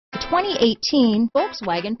2018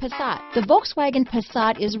 Volkswagen Passat. The Volkswagen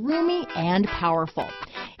Passat is roomy and powerful.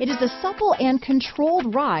 It is a supple and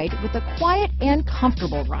controlled ride with a quiet and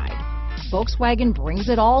comfortable ride. Volkswagen brings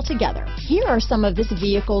it all together. Here are some of this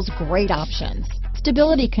vehicle's great options: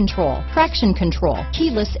 stability control, traction control,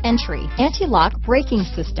 keyless entry, anti-lock braking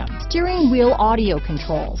system, steering wheel audio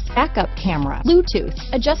controls, backup camera, Bluetooth,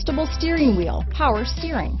 adjustable steering wheel, power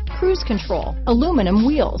steering, cruise control, aluminum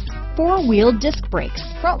wheels, four-wheel disc brakes,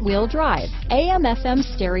 front-wheel drive, AM/FM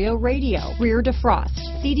stereo radio, rear defrost,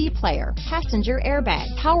 CD player, passenger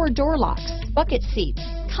airbag, power door locks, bucket seats.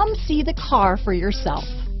 Come see the car for yourself.